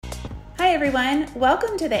Hi, everyone.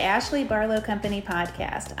 Welcome to the Ashley Barlow Company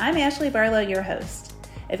podcast. I'm Ashley Barlow, your host.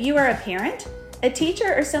 If you are a parent, a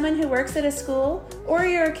teacher, or someone who works at a school, or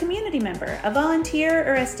you're a community member, a volunteer,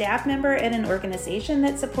 or a staff member at an organization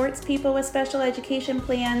that supports people with special education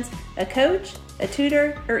plans, a coach, a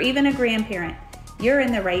tutor, or even a grandparent, you're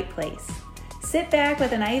in the right place. Sit back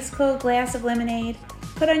with an ice-cold glass of lemonade,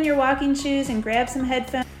 put on your walking shoes and grab some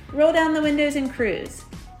headphones, roll down the windows and cruise.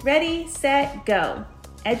 Ready, set, go.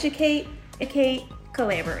 Educate,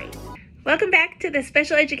 collaborate. Welcome back to the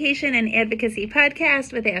Special Education and Advocacy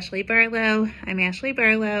Podcast with Ashley Barlow. I'm Ashley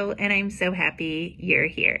Barlow, and I'm so happy you're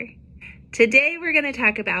here. Today, we're going to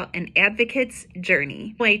talk about an advocate's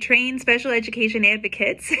journey. I train special education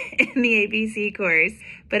advocates in the ABC course,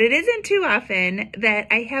 but it isn't too often that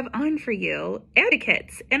I have on for you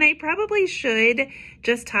advocates, and I probably should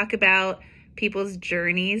just talk about people's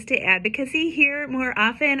journeys to advocacy here more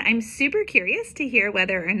often. I'm super curious to hear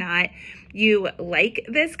whether or not you like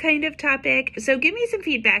this kind of topic. So give me some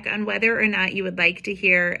feedback on whether or not you would like to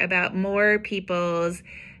hear about more people's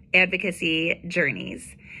advocacy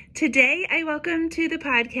journeys. Today, I welcome to the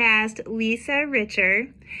podcast Lisa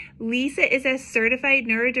Richer. Lisa is a certified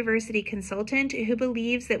neurodiversity consultant who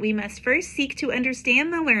believes that we must first seek to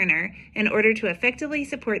understand the learner in order to effectively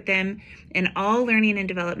support them in all learning and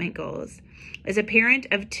development goals. As a parent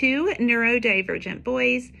of two neurodivergent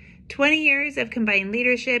boys, 20 years of combined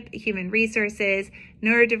leadership, human resources,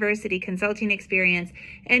 neurodiversity consulting experience,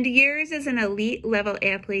 and years as an elite level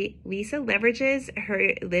athlete, Lisa leverages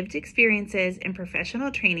her lived experiences and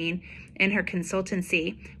professional training in her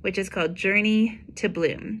consultancy, which is called Journey to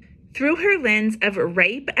Bloom. Through her lens of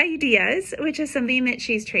ripe ideas, which is something that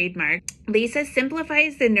she's trademarked, Lisa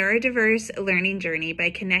simplifies the neurodiverse learning journey by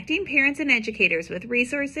connecting parents and educators with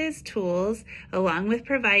resources, tools, along with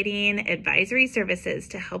providing advisory services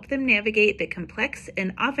to help them navigate the complex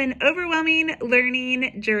and often overwhelming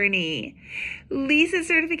learning journey. Lisa's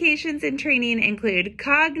certifications and training include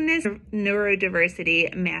Cognitive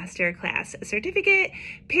Neurodiversity Masterclass Certificate,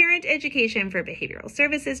 Parent Education for Behavioral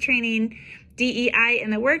Services Training, DEI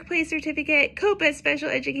in the Workplace Certificate, COPA Special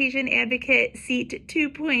Education Advocate Seat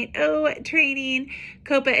 2.0 Training,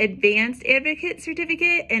 COPA Advanced Advocate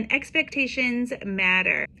Certificate, and Expectations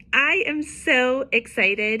Matter. I am so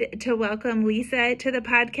excited to welcome Lisa to the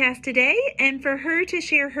podcast today and for her to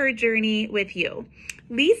share her journey with you.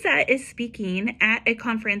 Lisa is speaking at a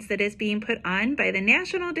conference that is being put on by the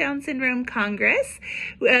National Down Syndrome Congress,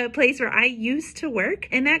 a place where I used to work,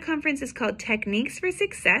 and that conference is called Techniques for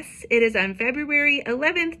Success. It is on February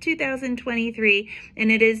 11th, 2023,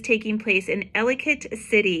 and it is taking place in Ellicott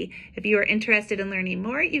City. If you are interested in learning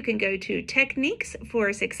more, you can go to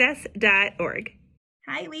techniquesforsuccess.org.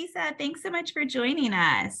 Hi, Lisa. Thanks so much for joining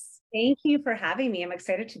us. Thank you for having me. I'm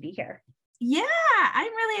excited to be here. Yeah,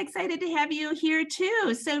 I'm really excited to have you here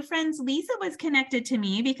too. So friends, Lisa was connected to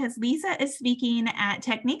me because Lisa is speaking at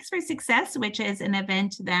Techniques for Success, which is an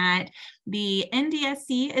event that the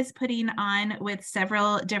NDSC is putting on with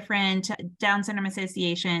several different Down syndrome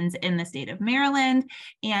associations in the state of Maryland.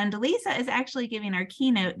 And Lisa is actually giving our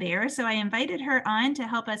keynote there. So I invited her on to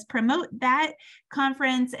help us promote that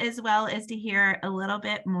conference as well as to hear a little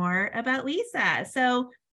bit more about Lisa. So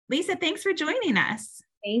Lisa, thanks for joining us.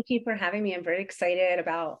 Thank you for having me. I'm very excited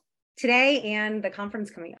about today and the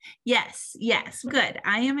conference coming up. Yes, good.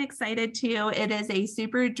 I am excited too. It is a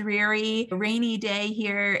super dreary, rainy day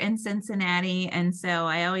here in Cincinnati. And so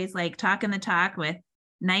I always like talking the talk with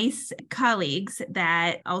nice colleagues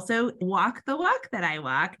that also walk the walk that I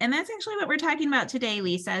walk. And that's actually what we're talking about today,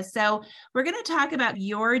 Lisa. So we're going to talk about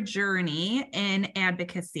your journey in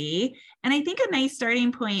advocacy. And I think a nice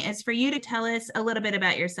starting point is for you to tell us a little bit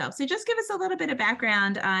about yourself. So just give us a little bit of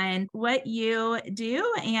background on what you do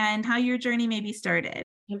and how your journey maybe started.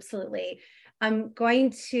 Absolutely.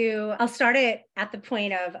 I'll start it at the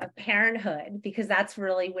point of parenthood, because that's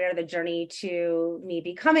really where the journey to me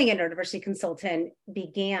becoming a neurodiversity consultant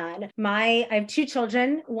began. I have two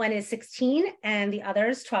children. One is 16 and the other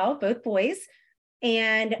is 12, both boys.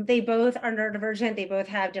 And they both are neurodivergent. They both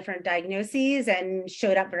have different diagnoses and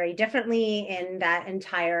showed up very differently in that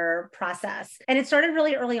entire process. And it started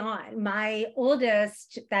really early on. My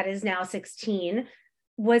oldest, that is now 16,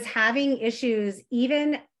 was having issues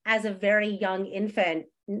even as a very young infant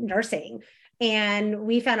nursing. And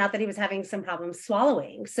we found out that he was having some problems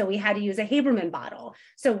swallowing. So we had to use a Haberman bottle.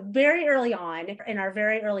 So very early on in our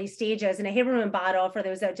very early stages, in a Haberman bottle, for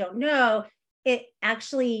those that don't know, it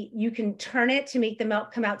actually, you can turn it to make the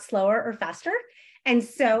milk come out slower or faster. And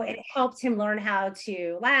so it helped him learn how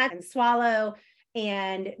to latch and swallow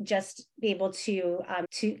and just be able to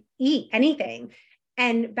eat anything.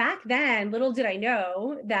 And back then, little did I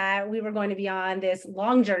know that we were going to be on this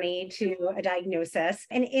long journey to a diagnosis.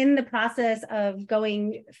 And in the process of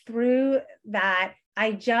going through that,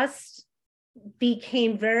 I just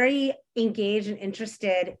became very engaged and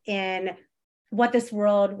interested in what this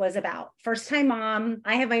world was about. First time mom,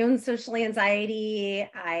 I have my own social anxiety.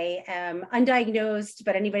 I am undiagnosed,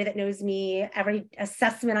 but anybody that knows me, every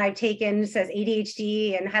assessment I've taken says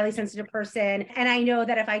ADHD and highly sensitive person. And I know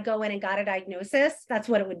that if I go in and got a diagnosis, that's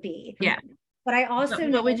what it would be. Yeah. But I also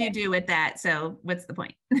know what would you do with that? So what's the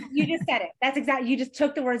point? You just said it. That's exactly, you just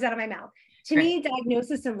took the words out of my mouth. To me,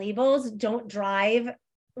 diagnosis and labels don't drive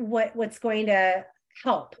what's going to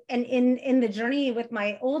help. And in the journey with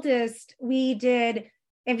my oldest, we did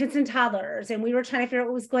infants and toddlers, and we were trying to figure out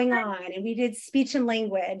what was going on, and we did speech and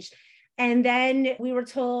language. And then we were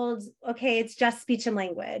told, okay, it's just speech and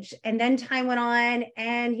language. And then time went on,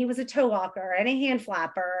 and he was a toe walker and a hand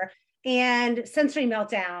flapper and sensory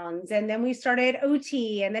meltdowns. And then we started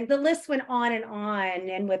OT, and then the list went on,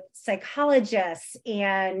 and with psychologists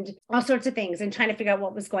and all sorts of things, and trying to figure out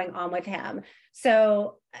what was going on with him.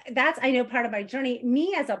 So that's, I know, part of my journey.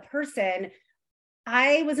 Me as a person,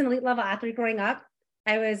 I was an elite level athlete growing up.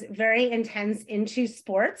 I was very intense into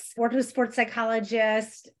sports, worked with a sports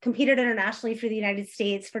psychologist, competed internationally for the United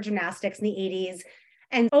States for gymnastics in the 80s,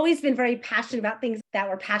 and always been very passionate about things that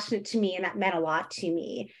were passionate to me and that meant a lot to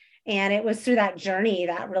me. And it was through that journey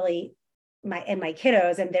that really my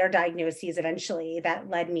kiddos and their diagnoses eventually that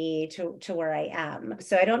led me to where I am.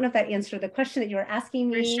 So I don't know if that answered the question that you were asking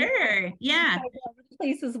me. For sure. Yeah.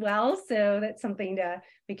 Place as well. So that's something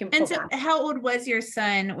we can pull And so back. How old was your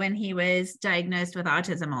son when he was diagnosed with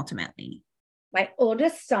autism ultimately? My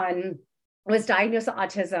oldest son was diagnosed with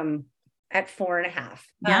autism at 4.5.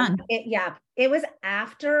 Young. It was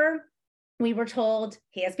after we were told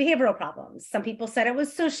he has behavioral problems. Some people said it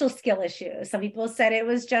was social skill issues. Some people said it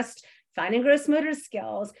was just fine and gross motor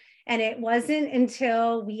skills. And it wasn't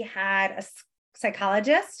until we had a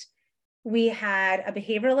psychologist, we had a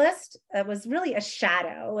behavioralist that was really a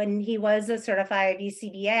shadow, and he was a certified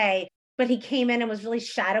BCBA, but he came in and was really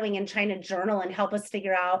shadowing and trying to journal and help us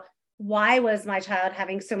figure out, why was my child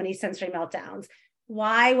having so many sensory meltdowns?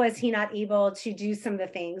 Why was he not able to do some of the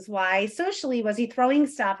things? Why socially was he throwing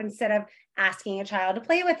stuff instead of asking a child to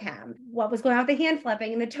play with him? What was going on with the hand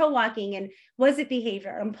flipping and the toe walking? And was it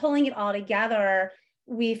behavior? And pulling it all together,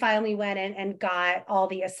 we finally went in and got all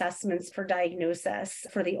the assessments for diagnosis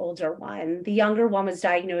for the older one. The younger one was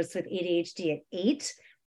diagnosed with ADHD at 8.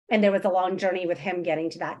 And there was a long journey with him getting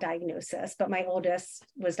to that diagnosis. But my oldest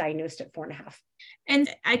was diagnosed at 4.5. And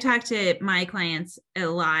I talk to my clients a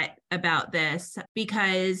lot about this,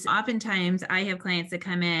 because oftentimes I have clients that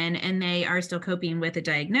come in and they are still coping with a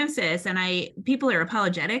diagnosis, and people are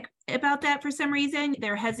apologetic about that for some reason.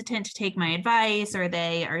 They're hesitant to take my advice, or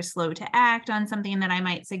they are slow to act on something that I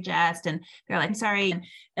might suggest. And they're like, I'm sorry. And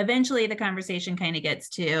eventually the conversation kind of gets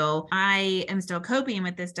to, I am still coping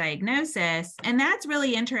with this diagnosis. And that's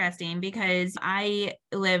really interesting, because I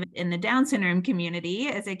live in the Down syndrome community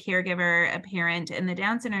as a caregiver, a parent in the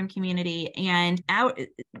Down syndrome community. And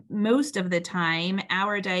most of the time,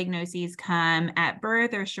 our diagnoses come at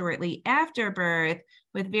birth or shortly after birth,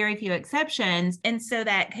 with very few exceptions. And so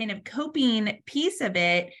that kind of coping piece of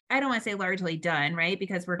it, I don't want to say largely done, right?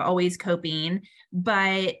 Because we're always coping,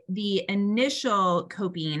 but the initial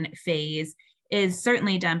coping phase is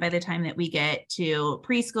certainly done by the time that we get to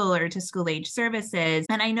preschool or to school age services.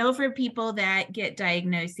 And I know for people that get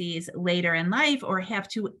diagnoses later in life or have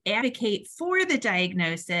to advocate for the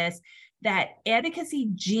diagnosis, that advocacy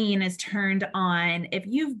gene is turned on. If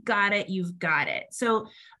you've got it, you've got it. So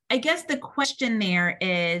I guess the question there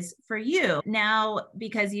is for you now,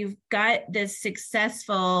 because you've got this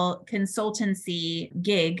successful consultancy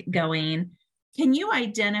gig going, can you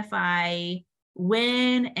identify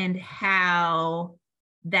when and how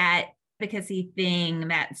that advocacy thing,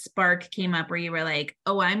 that spark came up where you were like,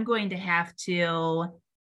 oh, I'm going to have to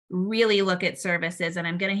really look at services, and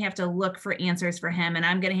I'm going to have to look for answers for him, and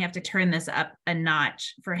I'm going to have to turn this up a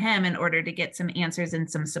notch for him in order to get some answers and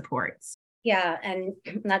some supports? Yeah. And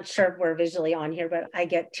I'm not sure if we're visually on here, but I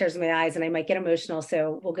get tears in my eyes and I might get emotional.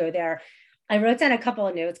 So we'll go there. I wrote down a couple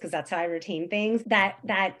of notes because that's how I retain things.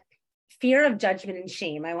 That fear of judgment and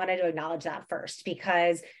shame, I wanted to acknowledge that first,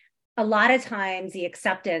 because a lot of times the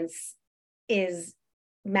acceptance is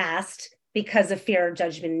masked because of fear of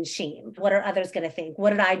judgment and shame. What are others going to think?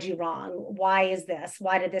 What did I do wrong? Why is this?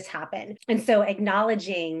 Why did this happen? And so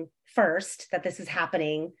acknowledging first that this is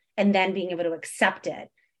happening and then being able to accept it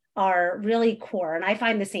are really core. And I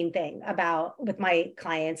find the same thing with my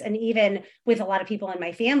clients, and even with a lot of people in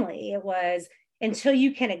my family. It was, until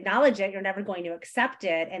you can acknowledge it, you're never going to accept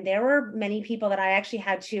it. And there were many people that I actually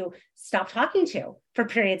had to stop talking to for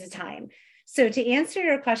periods of time. So to answer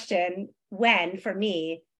your question, when, for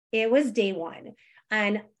me, it was day one.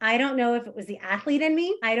 And I don't know if it was the athlete in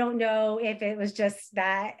me. I don't know if it was just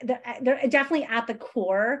that. They're definitely at the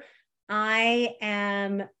core, I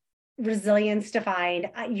am resilience defined.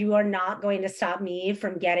 You are not going to stop me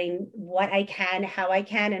from getting what I can, how I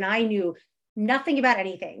can. And I knew nothing about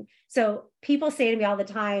anything. So people say to me all the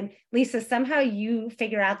time, Lisa, somehow you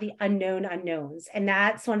figure out the unknown unknowns. And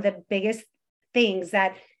that's one of the biggest things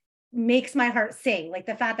that makes my heart sing, like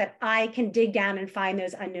the fact that I can dig down and find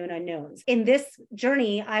those unknown unknowns. In this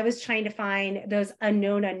journey, I was trying to find those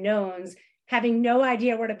unknown unknowns, having no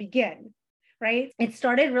idea where to begin. Right? It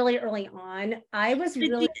started really early on. I want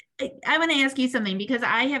to ask you something, because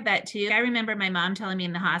I have that too. I remember my mom telling me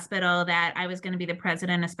in the hospital that I was going to be the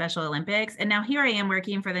president of Special Olympics. And now here I am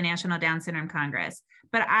working for the National Down Syndrome Congress.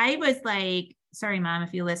 But I was like, sorry, Mom,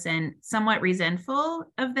 if you listen, somewhat resentful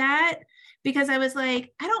of that, because I was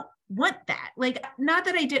like, I don't want that. Like, not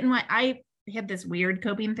that I didn't want, I had this weird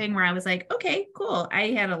coping thing where I was like, okay, cool. I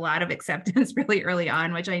had a lot of acceptance really early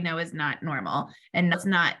on, which I know is not normal. And it's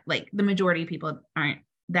not like the majority of people aren't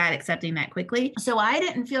that accepting that quickly. So I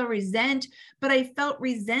didn't feel resent, but I felt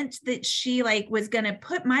resent that she like was going to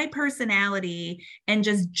put my personality and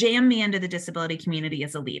just jam me into the disability community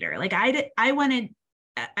as a leader. Like I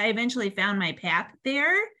eventually found my path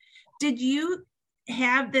there. Did you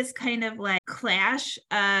have this kind of like clash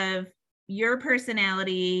of your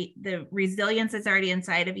personality, the resilience that's already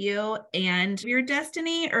inside of you, and your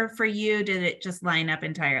destiny, or for you, did it just line up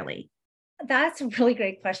entirely? That's a really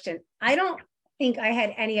great question. I don't think I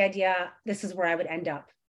had any idea this is where I would end up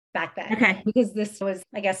back then. Okay. Because this was,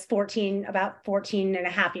 I guess, about 14 and a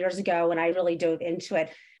half years ago when I really dove into it.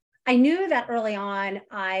 I knew that early on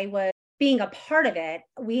I was being a part of it.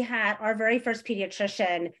 We had our very first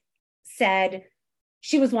pediatrician said,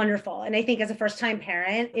 she was wonderful. And I think as a first-time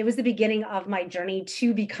parent, it was the beginning of my journey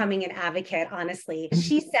to becoming an advocate, honestly.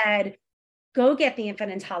 She said, go get the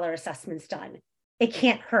infant and toddler assessments done. It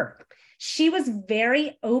can't hurt. She was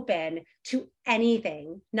very open to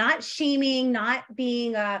anything, not shaming, not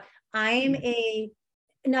being nothing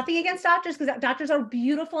against doctors, because doctors are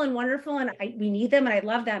beautiful and wonderful and we need them and I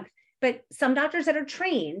love them. But some doctors that are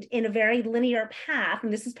trained in a very linear path,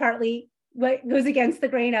 and this is partly what goes against the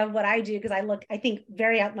grain of what I do, because I think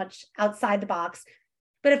very much outside the box.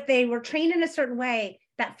 But if they were trained in a certain way,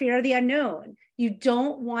 that fear of the unknown, you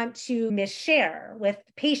don't want to misshare with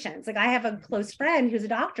patients. Like I have a close friend who's a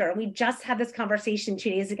doctor, and we just had this conversation 2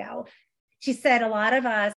 days ago. She said a lot of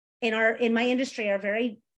us in my industry are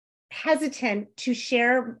very hesitant to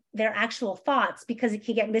share their actual thoughts because it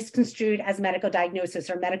can get misconstrued as medical diagnosis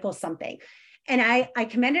or medical something. And I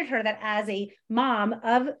commended her that as a mom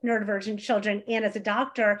of neurodivergent children and as a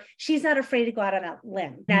doctor, she's not afraid to go out on that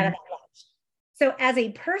limb, out of that ledge. So as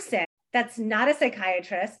a person that's not a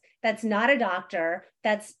psychiatrist, that's not a doctor,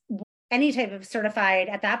 that's any type of certified,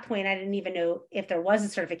 at that point, I didn't even know if there was a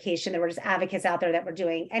certification. There were just advocates out there that were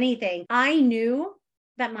doing anything. I knew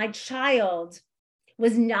that my child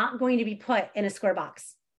was not going to be put in a square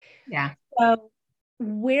box. Yeah. So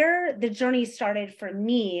where the journey started for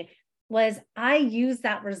me was I used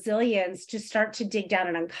that resilience to start to dig down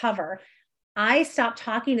and uncover. I stopped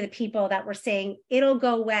talking to the people that were saying, it'll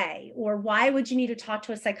go away, or why would you need to talk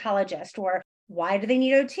to a psychologist, or why do they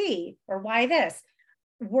need OT, or why this?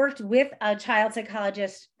 Worked with a child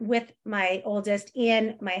psychologist with my oldest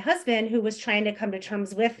and my husband, who was trying to come to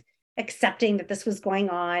terms with accepting that this was going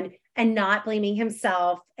on and not blaming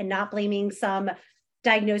himself and not blaming some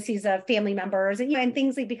diagnoses of family members and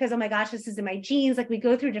things like, because, oh my gosh, this is in my genes. Like we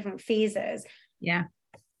go through different phases. Yeah.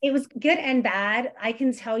 It was good and bad. I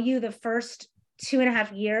can tell you the first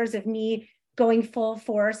 2.5 years of me going full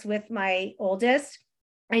force with my oldest,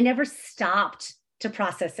 I never stopped to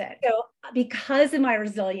process it. So because of my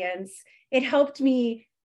resilience, it helped me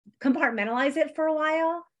compartmentalize it for a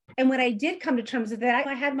while. And when I did come to terms with it,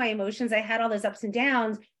 I had my emotions, I had all those ups and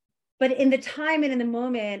downs, but in the time and in the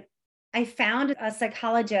moment, I found a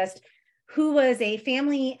psychologist who was a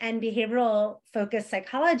family and behavioral focused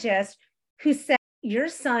psychologist who said, your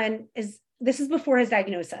son this is before his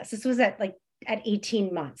diagnosis. This was at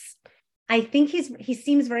 18 months. I think he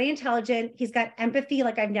seems very intelligent. He's got empathy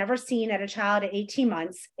like I've never seen at a child at 18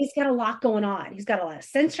 months. He's got a lot going on. He's got a lot of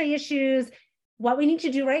sensory issues. What we need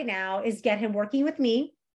to do right now is get him working with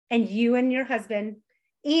me and you and your husband.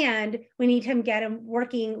 And we need him get him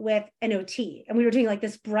working with an OT. And we were doing like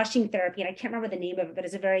this brushing therapy. And I can't remember the name of it, but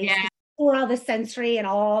it's a very for all the sensory and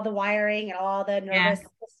all the wiring and all the nervous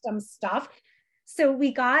system stuff. So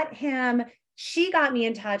we got him She got me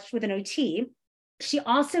in touch with an OT. She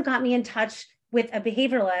also got me in touch with a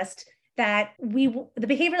behavioralist that the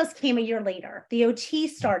behavioralist came a year later. The OT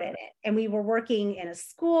started it, and we were working in a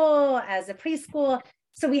school as a preschool.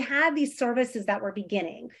 So we had these services that were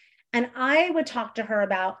beginning, and I would talk to her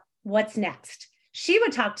about what's next. She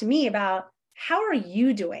would talk to me about, how are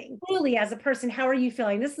you doing? Truly, as a person, how are you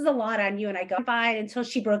feeling? This is a lot on you. And I go, fine, until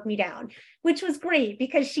she broke me down, which was great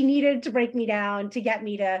because she needed to break me down to get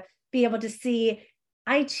me to be able to see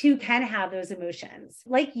I too can have those emotions.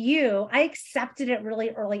 Like you, I accepted it really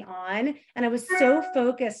early on. And I was so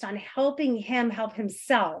focused on helping him help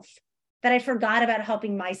himself that I forgot about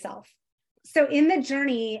helping myself. So in the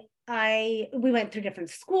journey, we went through different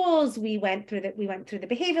schools. We went through the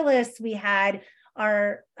behavioralists. We had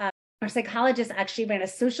our psychologist actually ran a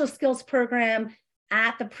social skills program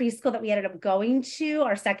at the preschool that we ended up going to,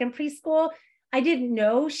 our second preschool. I didn't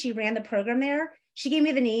know she ran the program there. She gave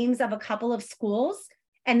me the names of a couple of schools,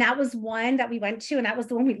 and that was one that we went to, and that was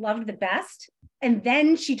the one we loved the best. And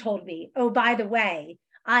then she told me, oh, by the way,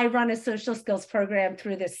 I run a social skills program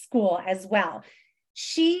through this school as well.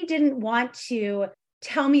 She didn't want to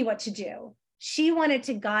tell me what to do. She wanted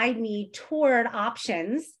to guide me toward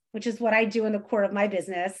options, which is what I do in the core of my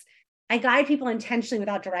business. I guide people intentionally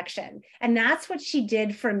without direction. And that's what she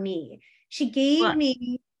did for me. She gave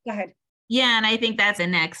me, go ahead. Yeah. And I think that's the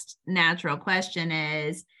next natural question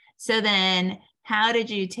is, so then how did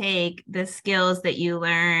you take the skills that you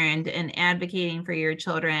learned in advocating for your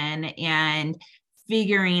children and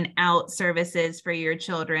figuring out services for your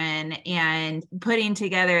children and putting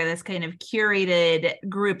together this kind of curated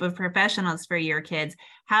group of professionals for your kids?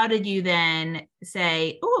 How did you then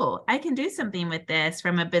say, oh, I can do something with this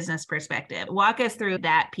from a business perspective? Walk us through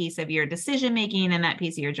that piece of your decision-making and that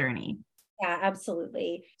piece of your journey. Yeah,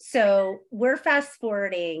 absolutely. So we're fast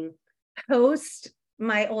forwarding post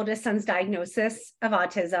my oldest son's diagnosis of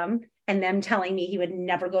autism and them telling me he would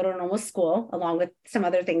never go to a normal school, along with some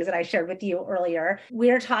other things that I shared with you earlier.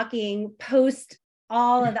 We're talking post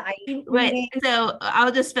all of the IE. Wait, so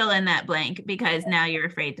I'll just fill in that blank because now you're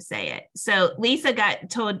afraid to say it. So Lisa got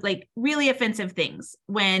told like really offensive things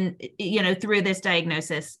when, through this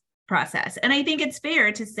diagnosis process. And I think it's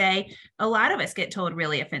fair to say a lot of us get told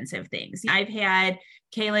really offensive things. I've had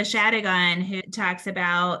Kayla Shadigan who talks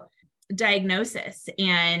about diagnosis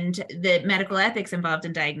and the medical ethics involved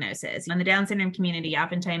in diagnosis. In the Down syndrome community,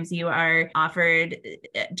 oftentimes you are offered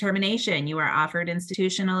termination, you are offered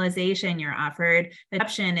institutionalization, you're offered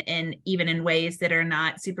adoption, and even in ways that are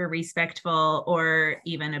not super respectful or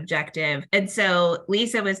even objective. And so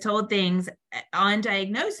Lisa was told things on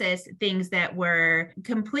diagnosis, things that were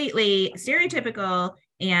completely stereotypical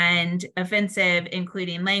and offensive,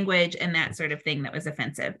 including language and that sort of thing that was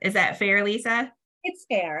offensive. Is that fair, Lisa? It's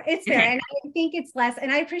fair. It's fair. Okay. And I think it's less,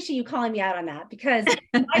 and I appreciate you calling me out on that because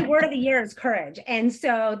my word of the year is courage. And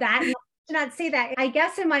so that, to not say that, I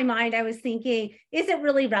guess in my mind, I was thinking, is it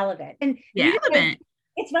really relevant? And yeah,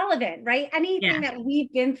 it's relevant, right? Anything that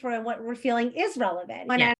we've been through and what we're feeling is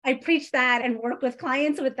relevant. And I preach that and work with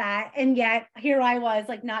clients with that. And yet here I was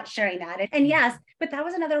like not sharing that. And yes, but that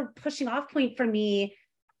was another pushing off point for me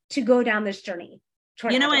to go down this journey.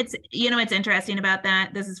 What's interesting about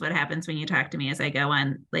that? This is what happens when you talk to me as I go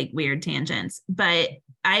on like weird tangents. But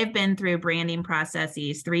I've been through branding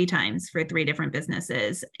processes 3 times for 3 different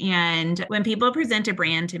businesses. And when people present a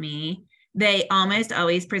brand to me, they almost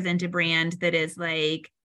always present a brand that is like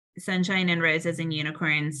sunshine and roses and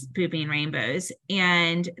unicorns pooping rainbows.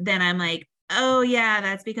 And then I'm like, oh yeah,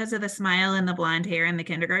 that's because of the smile and the blonde hair and the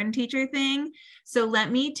kindergarten teacher thing. So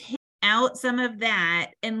let me take out some of that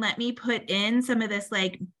and let me put in some of this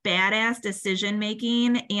like badass decision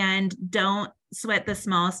making and don't sweat the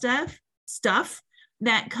small stuff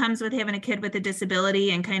that comes with having a kid with a disability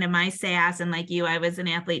and kind of my sass. And like you, I was an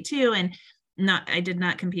athlete too, and I did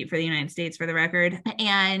not compete for the United States, for the record.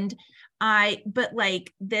 But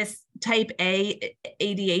like this type A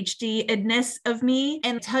ADHD-ness of me,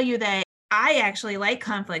 and tell you that I actually like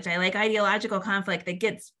conflict. I like ideological conflict that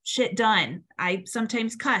gets shit done. I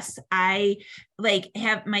sometimes cuss. I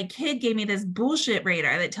my kid gave me this bullshit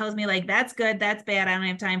radar that tells me like, that's good, that's bad, I don't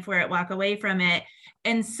have time for it, walk away from it.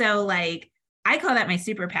 And so like, I call that my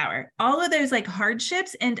superpower. All of those like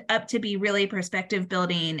hardships end up to be really perspective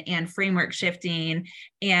building and framework shifting.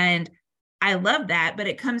 And I love that, but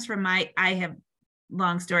it comes from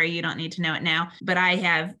long story, you don't need to know it now, but I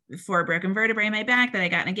have 4 broken vertebrae in my back that I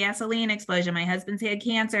got in a gasoline explosion. My husband's had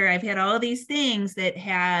cancer. I've had all these things that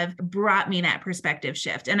have brought me that perspective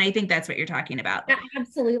shift. And I think that's what you're talking about. Yeah,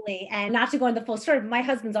 absolutely. And not to go into the full story, but my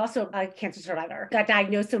husband's also a cancer survivor, got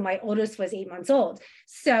diagnosed when my oldest was 8 months old.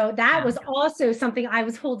 So that was also something I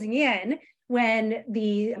was holding in when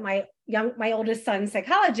my oldest son's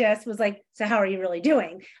psychologist was like, so how are you really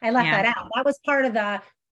doing? I left that out. That was part of the,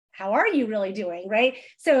 how are you really doing? Right.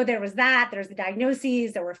 So there was that, there's the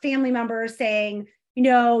diagnoses, there were family members saying,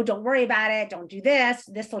 don't worry about it. Don't do this.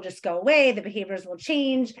 This will just go away. The behaviors will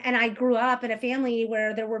change. And I grew up in a family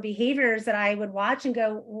where there were behaviors that I would watch and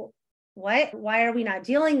go, what? Why are we not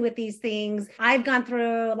dealing with these things? I've gone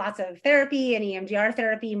through lots of therapy and EMDR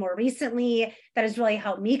therapy more recently that has really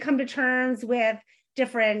helped me come to terms with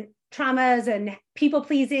different traumas and people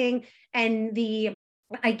pleasing. And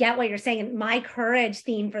I get what you're saying. My courage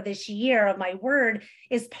theme for this year of my word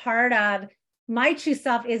is part of my true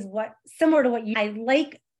self is similar to what I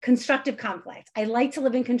like constructive conflict. I like to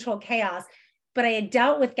live in controlled chaos, but I had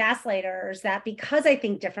dealt with gaslighters that because I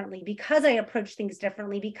think differently, because I approach things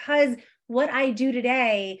differently, because what I do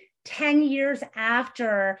today, 10 years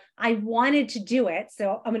after I wanted to do it.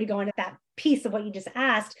 So I'm going to go into that piece of what you just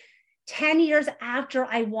asked. 10 years after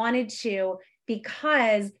I wanted to,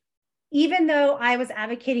 because even though I was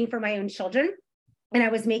advocating for my own children and I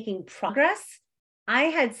was making progress, I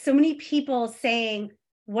had so many people saying,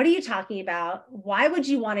 what are you talking about? Why would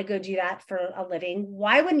you want to go do that for a living?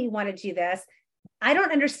 Why wouldn't you want to do this? I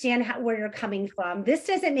don't understand where you're coming from. This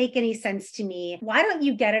doesn't make any sense to me. Why don't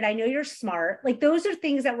you get it? I know you're smart. Like those are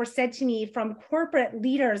things that were said to me from corporate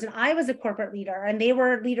leaders. And I was a corporate leader and they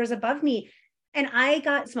were leaders above me. And I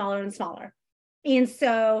got smaller and smaller. And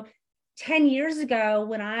so 10 years ago,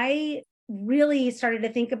 when I really started to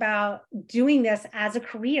think about doing this as a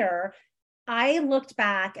career, I looked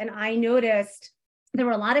back and I noticed there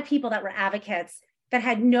were a lot of people that were advocates that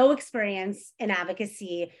had no experience in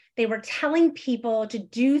advocacy. They were telling people to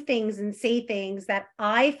do things and say things that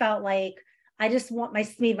I felt like I just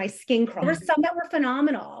made my skin crawl. There were some that were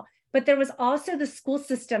phenomenal, but there was also the school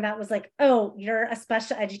system that was like, oh, you're a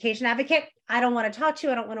special education advocate. I don't want to talk to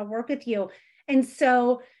you. I don't want to work with you. And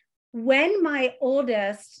so when my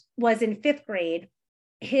oldest was in 5th grade,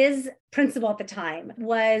 his principal at the time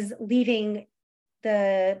was leaving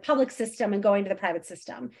the public system and going to the private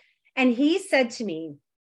system. And he said to me,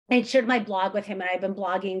 I shared my blog with him, and I've been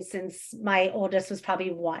blogging since my oldest was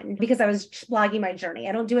probably 1 because I was blogging my journey.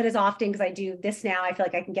 I don't do it as often because I do this now. I feel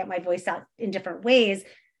like I can get my voice out in different ways.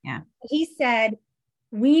 Yeah. He said,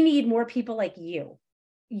 we need more people like you.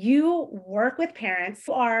 You work with parents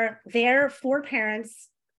who are there for parents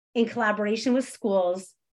in collaboration with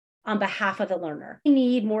schools on behalf of the learner. We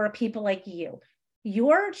need more people like you.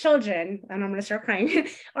 Your children, and I'm going to start crying,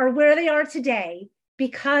 are where they are today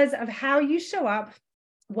because of how you show up,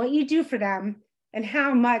 what you do for them, and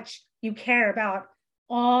how much you care about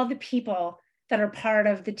all the people that are part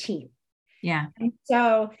of the team. Yeah. And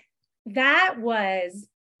so that was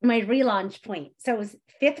my relaunch point. So it was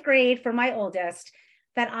 5th grade for my oldest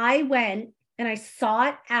that I went and I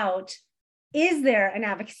sought out, is there an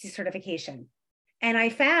advocacy certification? And I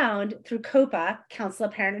found through COPA, Council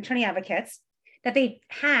of Parent Attorney Advocates, that they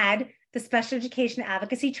had the special education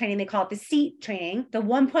advocacy training. They call it the SEAT training, the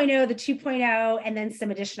 1.0, the 2.0, and then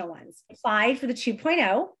some additional ones. Applied for the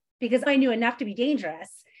 2.0 because I knew enough to be dangerous,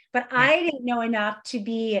 but I didn't know enough to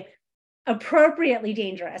be appropriately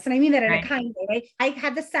dangerous. And I mean that in a kind way, right? I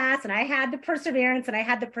had the sass and I had the perseverance and I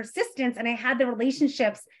had the persistence and I had the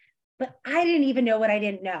relationships, but I didn't even know what I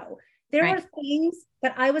didn't know. There were things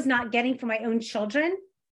that I was not getting for my own children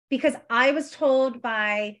because I was told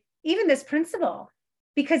by even this principal,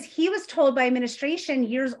 because he was told by administration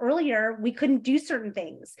years earlier, we couldn't do certain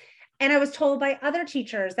things. And I was told by other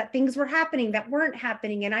teachers that things were happening that weren't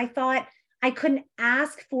happening. And I thought I couldn't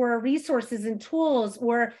ask for resources and tools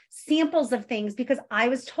or samples of things because I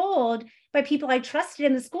was told by people I trusted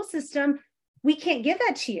in the school system, we can't give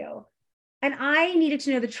that to you. And I needed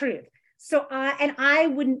to know the truth. So I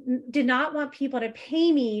did not want people to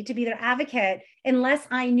pay me to be their advocate unless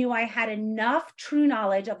I knew I had enough true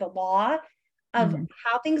knowledge of the law, of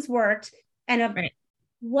how things worked, and of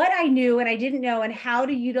what I knew and I didn't know, and how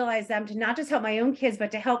to utilize them to not just help my own kids,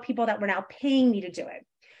 but to help people that were now paying me to do it.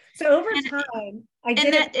 So over time,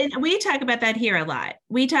 and we talk about that here a lot.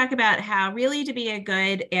 We talk about how really to be a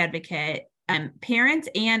good advocate, parents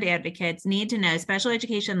and advocates need to know special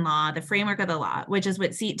education law, the framework of the law, which is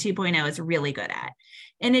what SEAT 2.0 is really good at.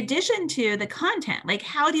 In addition to the content, like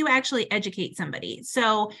how do you actually educate somebody?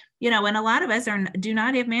 So, and a lot of us do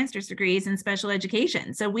not have master's degrees in special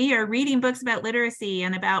education. So we are reading books about literacy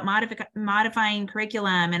and about modifying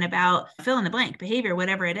curriculum and about fill in the blank behavior,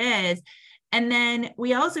 whatever it is. And then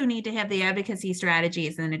we also need to have the advocacy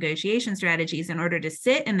strategies and the negotiation strategies in order to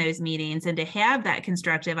sit in those meetings and to have that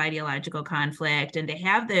constructive ideological conflict and to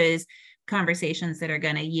have those conversations that are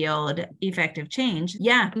going to yield effective change.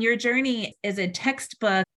 Yeah, your journey is a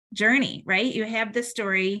textbook journey, right? You have the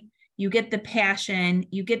story, you get the passion,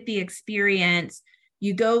 you get the experience,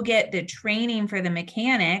 you go get the training for the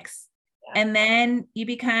mechanics, and then you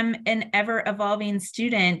become an ever evolving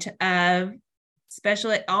student of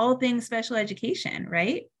all things special education,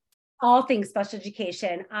 right? All things special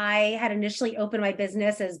education. I had initially opened my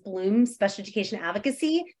business as Bloom Special Education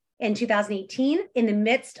Advocacy in 2018. In the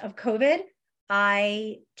midst of COVID,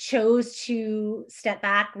 I chose to step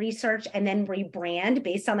back, research, and then rebrand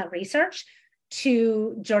based on that research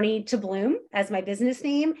to Journey to Bloom as my business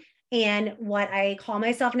name. And what I call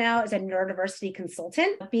myself now is a neurodiversity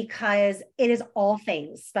consultant, because it is all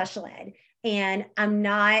things special ed. And I'm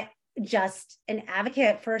not just an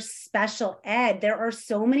advocate for special ed. There are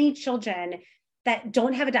so many children that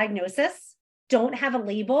don't have a diagnosis, don't have a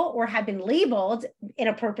label, or have been labeled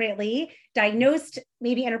inappropriately, diagnosed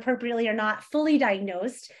maybe inappropriately or not fully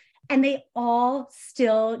diagnosed, and they all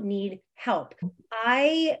still need help.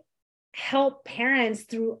 I help parents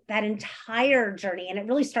through that entire journey. And it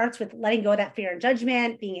really starts with letting go of that fear and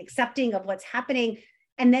judgment, being accepting of what's happening,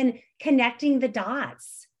 and then connecting the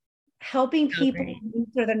dots, helping people move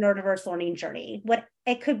through the neurodiverse learning journey. What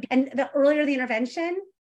it could be, and the earlier the intervention,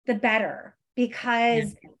 the better,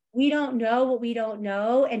 because we don't know what we don't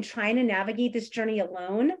know, and trying to navigate this journey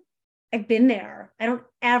alone. I've been there. I don't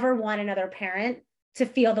ever want another parent to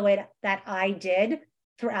feel the way that I did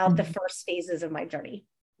throughout the first phases of my journey.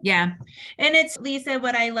 Yeah. And it's, Lisa,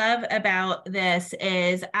 what I love about this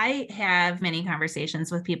is I have many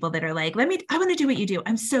conversations with people that are like, I want to do what you do.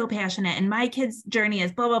 I'm so passionate. And my kid's journey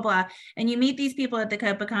is blah, blah, blah. And you meet these people at the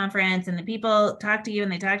COPA conference, and the people talk to you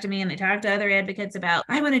and they talk to me and they talk to other advocates about,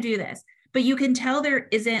 I want to do this. But you can tell there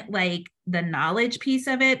isn't like the knowledge piece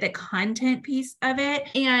of it, the content piece of it.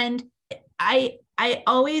 And I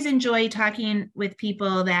always enjoy talking with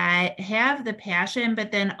people that have the passion,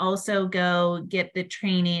 but then also go get the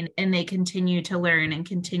training and they continue to learn and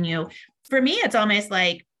continue. For me, it's almost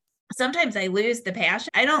like sometimes I lose the passion.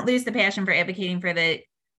 I don't lose the passion for advocating for the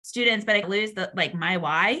students, but I lose my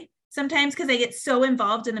why sometimes, because I get so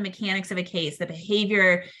involved in the mechanics of a case, the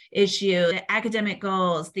behavior issue, the academic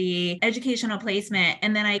goals, the educational placement.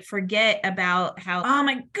 And then I forget about how, oh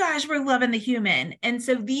my gosh, we're loving the human. And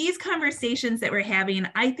so these conversations that we're having,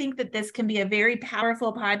 I think that this can be a very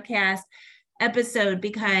powerful podcast episode,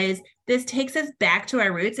 because this takes us back to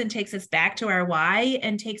our roots and takes us back to our why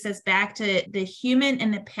and takes us back to the human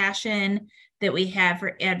and the passion that we have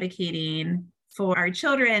for advocating for our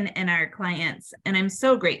children and our clients. And I'm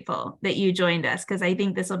so grateful that you joined us, because I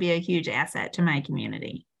think this will be a huge asset to my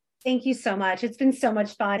community. Thank you so much. It's been so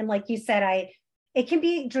much fun. And like you said, it can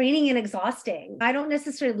be draining and exhausting. I don't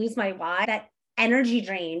necessarily lose my why, that energy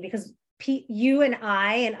drain, because you and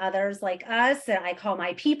I and others like us, and I call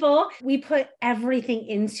my people, we put everything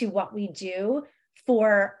into what we do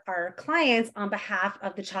for our clients on behalf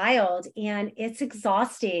of the child. And it's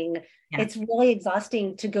exhausting. Yeah. It's really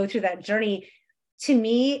exhausting to go through that journey. To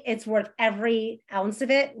me, it's worth every ounce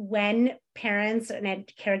of it when parents and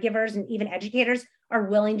caregivers and even educators are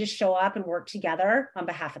willing to show up and work together on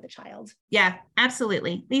behalf of the child. Yeah,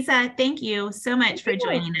 absolutely. Lisa, thank you so much for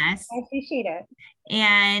joining us. I appreciate it.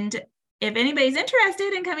 And if anybody's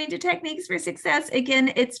interested in coming to Techniques for Success,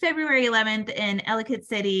 again, it's February 11th in Ellicott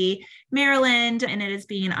City, Maryland, and it is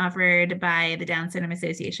being offered by the Down Syndrome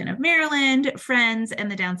Association of Maryland, Friends,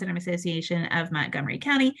 and the Down Syndrome Association of Montgomery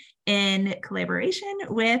County in collaboration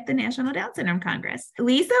with the National Down Syndrome Congress.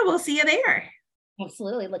 Lisa, we'll see you there.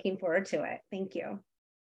 Absolutely. Looking forward to it. Thank you.